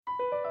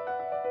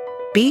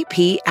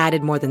BP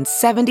added more than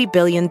 $70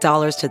 billion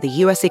to the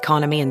U.S.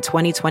 economy in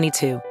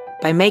 2022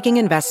 by making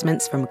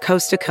investments from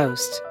coast to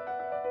coast.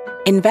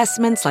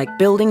 Investments like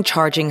building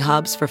charging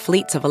hubs for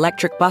fleets of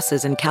electric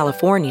buses in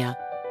California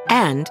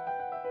and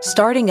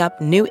starting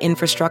up new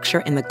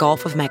infrastructure in the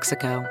Gulf of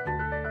Mexico.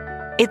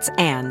 It's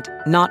and,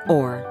 not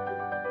or.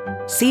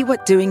 See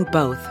what doing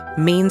both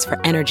means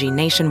for energy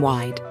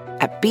nationwide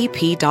at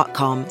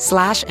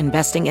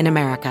bp.com/investing in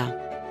America.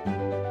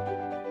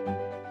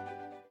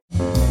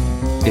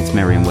 It's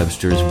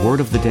Merriam-Webster's Word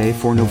of the Day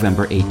for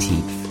November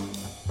 18th.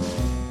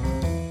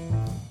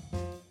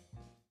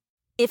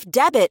 If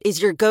debit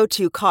is your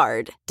go-to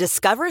card,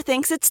 Discover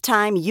thinks it's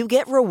time you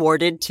get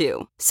rewarded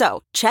too.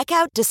 So, check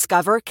out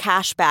Discover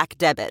Cashback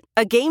Debit,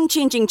 a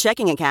game-changing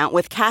checking account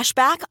with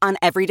cashback on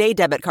everyday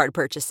debit card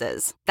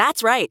purchases.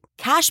 That's right,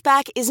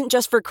 cashback isn't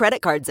just for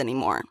credit cards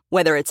anymore.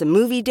 Whether it's a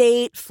movie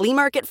date, flea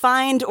market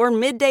find, or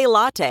midday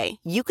latte,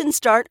 you can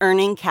start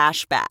earning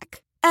cash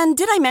back. And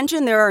did I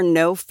mention there are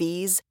no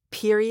fees,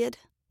 period?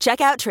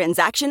 Check out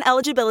transaction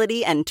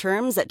eligibility and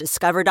terms at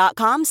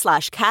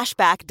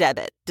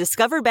discover.com/cashbackdebit.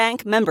 Discover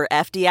Bank, member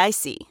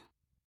FDIC.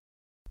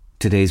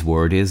 Today's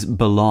word is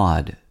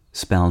belaud,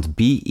 spelled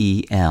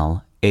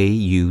B-E-L-A-U-D.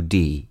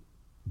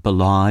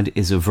 Belaud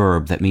is a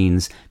verb that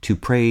means to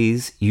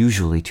praise,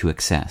 usually to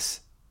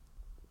excess.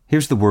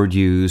 Here's the word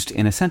used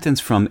in a sentence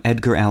from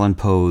Edgar Allan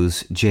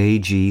Poe's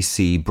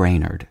J.G.C.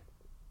 Brainard.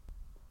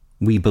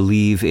 We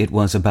believe it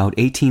was about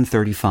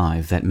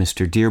 1835 that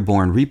Mr.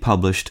 Dearborn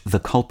republished The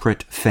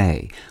Culprit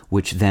Fay,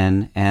 which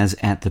then, as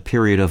at the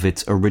period of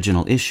its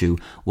original issue,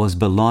 was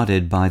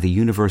belauded by the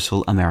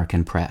Universal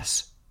American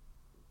Press.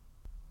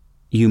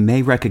 You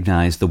may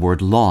recognize the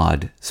word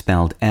laud,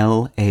 spelled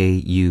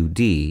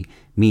L-A-U-D,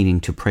 meaning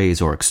to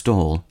praise or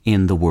extol,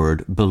 in the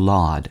word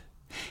belaud.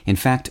 In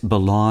fact,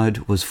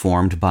 belaud was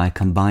formed by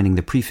combining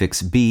the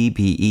prefix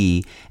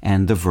be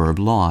and the verb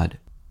laud.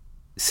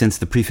 Since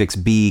the prefix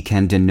be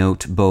can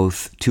denote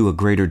both to a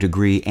greater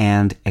degree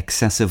and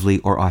excessively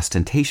or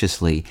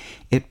ostentatiously,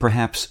 it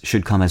perhaps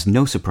should come as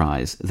no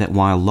surprise that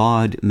while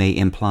laud may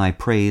imply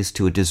praise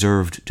to a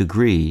deserved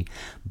degree,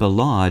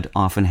 belaud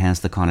often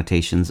has the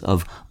connotations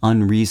of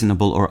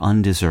unreasonable or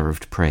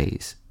undeserved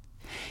praise.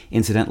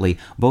 Incidentally,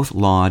 both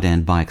laud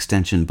and, by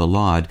extension,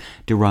 belaud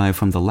derive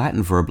from the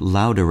Latin verb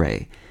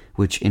laudare,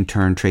 which in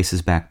turn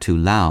traces back to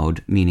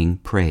laud, meaning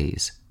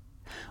praise.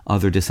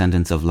 Other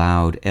descendants of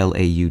laud,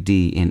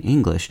 L-A-U-D, in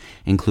English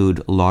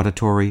include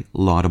laudatory,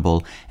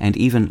 laudable, and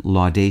even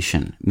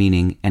laudation,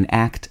 meaning an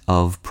act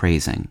of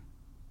praising.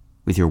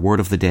 With your Word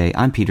of the Day,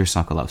 I'm Peter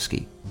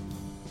Sokolowski.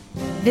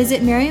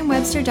 Visit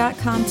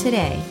Merriam-Webster.com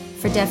today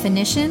for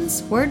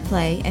definitions,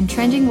 wordplay, and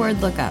trending word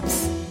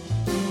lookups.